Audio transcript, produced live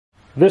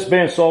This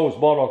bandsaw was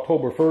bought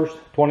October 1st,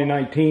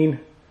 2019.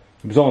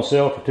 It was on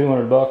sale for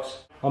 200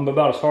 bucks. I'm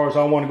about as far as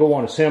I want to go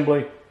on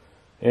assembly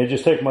and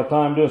just take my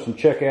time doing some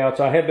checkouts.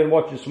 I have been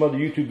watching some other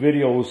YouTube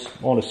videos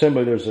on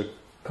assembly. There's a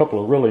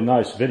couple of really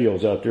nice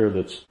videos out there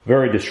that's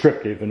very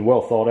descriptive and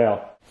well thought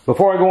out.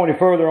 Before I go any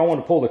further, I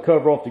want to pull the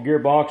cover off the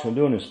gearbox and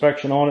do an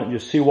inspection on it and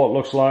just see what it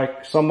looks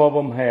like. Some of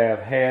them have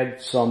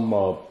had some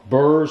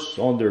burrs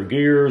on their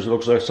gears. It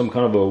looks like some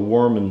kind of a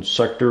worm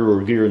insector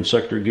or gear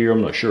insector gear.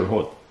 I'm not sure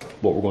what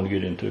we're going to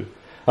get into.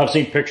 I've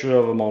seen pictures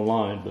of them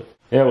online, but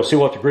yeah, we'll see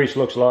what the grease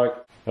looks like.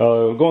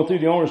 Going through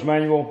the owner's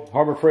manual,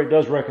 Harbor Freight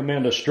does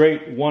recommend a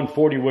straight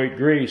 140 weight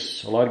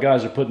grease. A lot of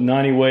guys are putting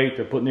 90 weight.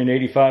 They're putting in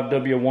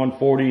 85W140,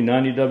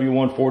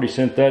 90W140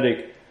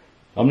 synthetic.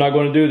 I'm not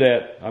going to do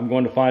that. I'm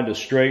going to find a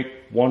straight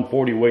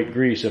 140 weight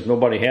grease. If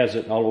nobody has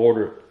it, I'll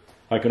order it.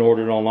 I can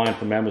order it online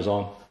from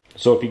Amazon.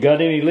 So if you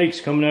got any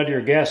leaks coming out of your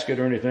gasket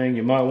or anything,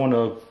 you might want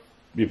to,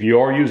 if you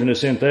are using a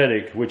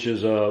synthetic, which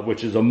is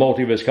a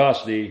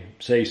multi-viscosity,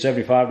 say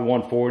 75 to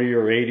 140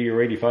 or 80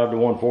 or 85 to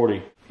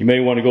 140, you may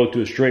want to go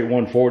to a straight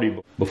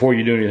 140 before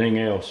you do anything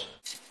else.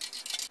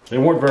 They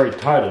weren't very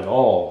tight at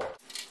all.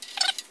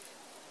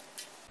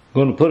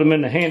 I'm going to put them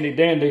in the handy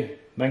dandy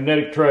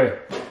magnetic tray.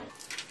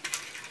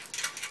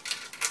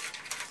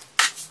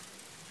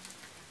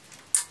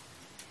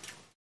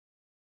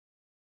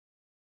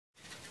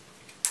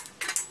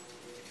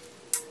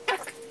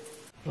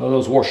 Oh,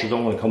 those washers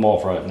don't want to come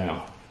off right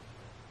now.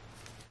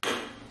 Let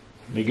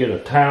me get a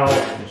towel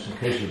just in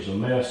case there's a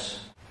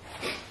mess.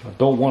 I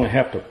don't want to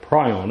have to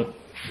pry on it.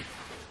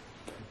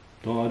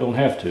 No, I don't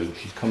have to.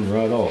 She's coming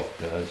right off,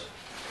 guys.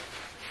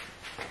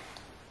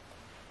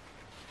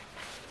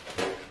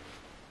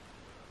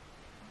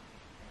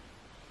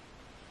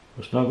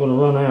 It's not going to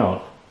run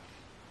out.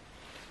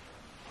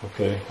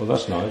 Okay, well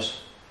that's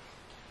nice.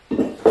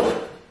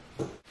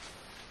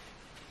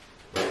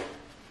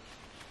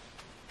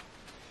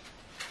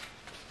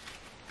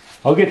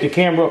 I'll get the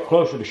camera up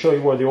closer to show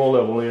you where the oil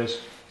level is.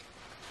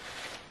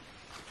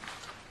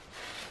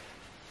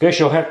 Guess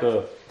you'll have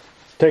to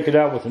take it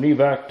out with an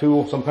evac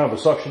tool, some kind of a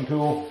suction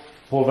tool,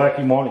 pull a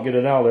vacuum on it, get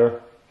it out of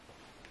there.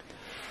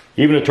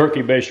 Even a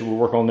turkey baster will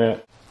work on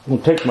that. I'm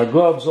going to take my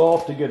gloves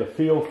off to get a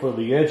feel for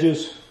the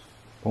edges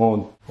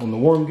on the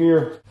worm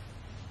gear.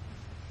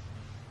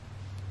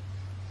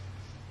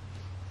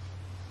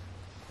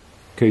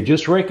 Okay,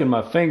 just raking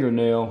my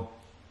fingernail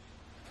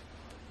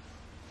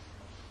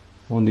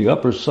on the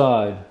upper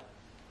side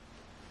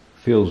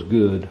feels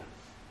good.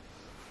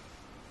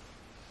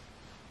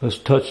 Let's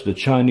touch the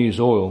Chinese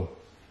oil.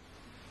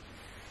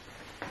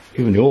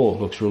 Even the oil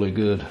looks really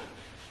good.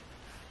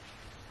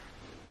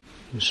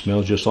 It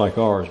smells just like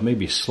ours,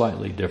 maybe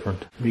slightly different.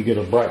 Let me get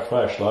a bright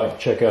flashlight,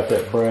 check out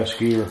that brass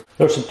gear.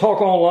 There's some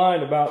talk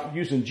online about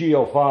using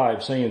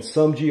GL5, saying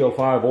some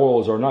GL5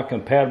 oils are not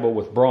compatible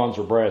with bronze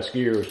or brass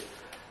gears.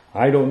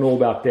 I don't know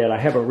about that. I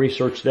haven't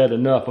researched that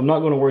enough. I'm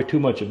not going to worry too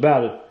much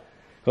about it,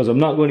 because I'm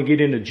not going to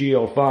get into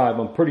GL5.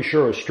 I'm pretty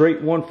sure a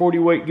straight 140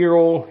 weight gear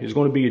oil is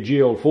going to be a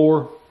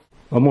GL4.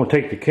 I'm going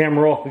to take the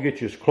camera off and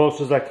get you as close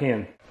as I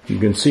can. You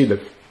can see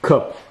the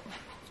cup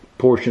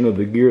portion of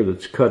the gear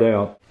that's cut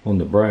out on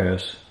the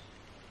brass.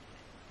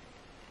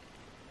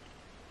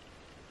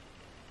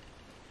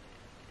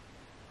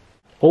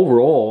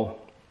 Overall,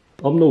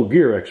 I'm no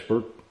gear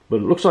expert, but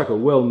it looks like a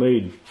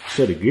well-made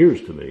set of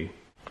gears to me.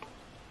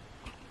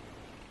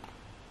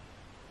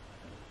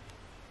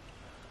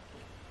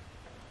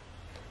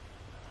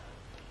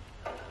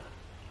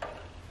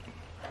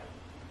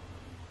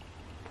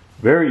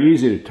 Very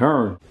easy to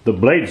turn. The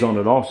blades on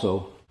it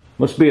also.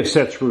 Must be a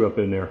set screw up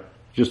in there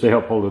just to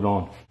help hold it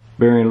on.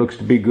 Bearing looks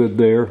to be good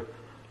there.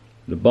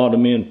 The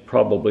bottom end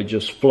probably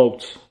just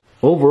floats.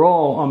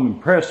 Overall, I'm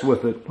impressed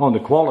with it on the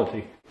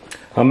quality.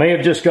 I may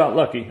have just got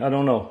lucky. I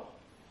don't know.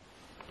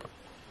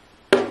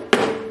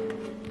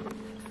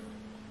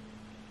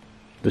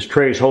 This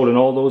tray is holding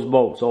all those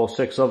bolts, all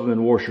 6 of them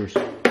in washers.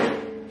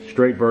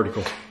 Straight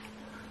vertical.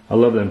 I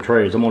love them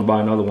trays. I'm going to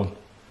buy another one.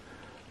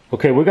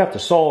 Okay, we got the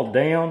saw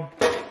down.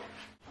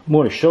 I'm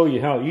going to show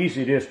you how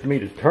easy it is for me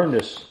to turn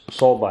this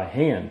saw by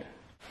hand.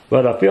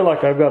 But I feel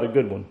like I've got a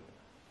good one.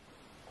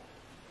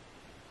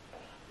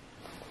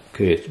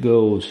 Okay, it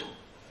goes,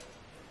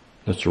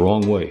 that's the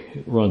wrong way.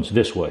 It runs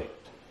this way,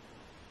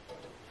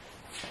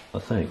 I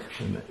think.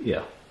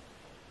 Yeah.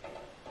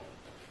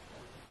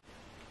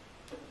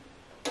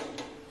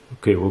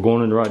 Okay, we're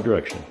going in the right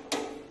direction.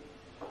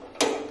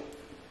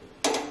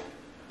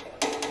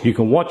 You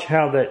can watch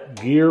how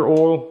that gear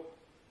oil,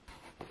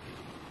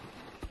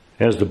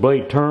 as the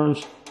blade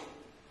turns,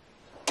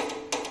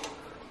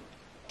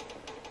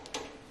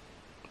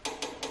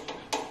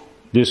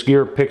 this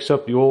gear picks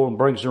up the oil and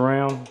brings it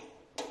around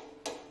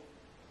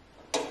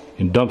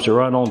and dumps it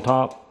right on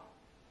top.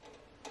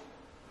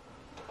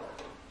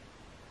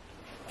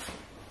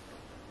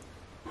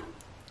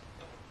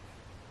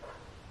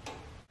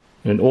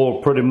 And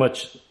oil pretty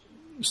much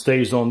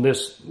stays on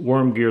this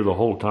worm gear the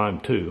whole time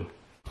too.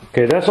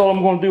 Okay, that's all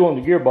I'm going to do on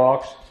the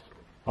gearbox.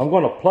 I'm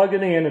going to plug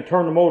it in and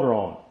turn the motor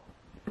on.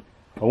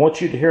 I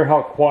want you to hear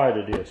how quiet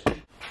it is.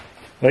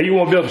 Now you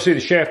won't be able to see the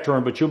shaft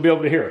turn, but you'll be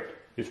able to hear it.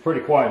 It's pretty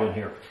quiet in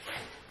here.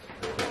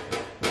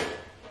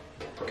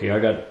 Okay, I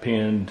got it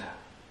pinned.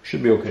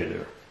 Should be okay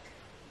there.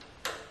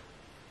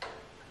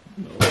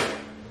 No.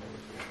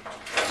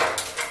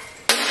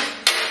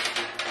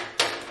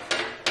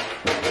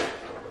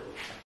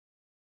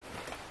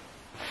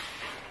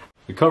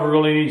 The cover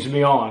really needs to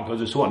be on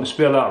because it's wanting to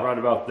spill out right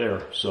about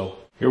there. So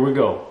here we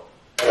go.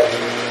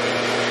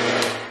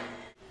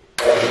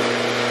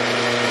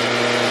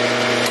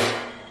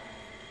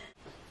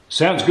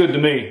 Sounds good to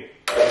me.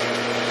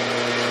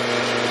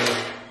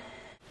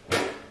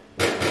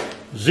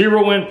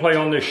 Zero end play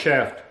on this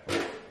shaft.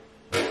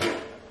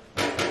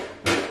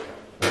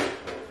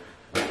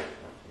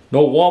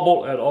 No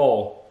wobble at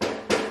all.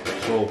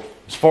 So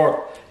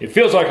it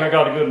feels like I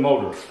got a good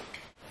motor.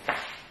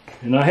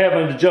 And I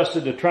haven't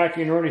adjusted the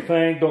tracking or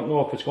anything. Don't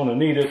know if it's going to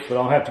need it, but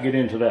I'll have to get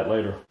into that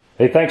later.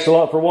 Hey, thanks a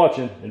lot for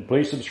watching, and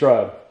please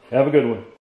subscribe. Have a good one.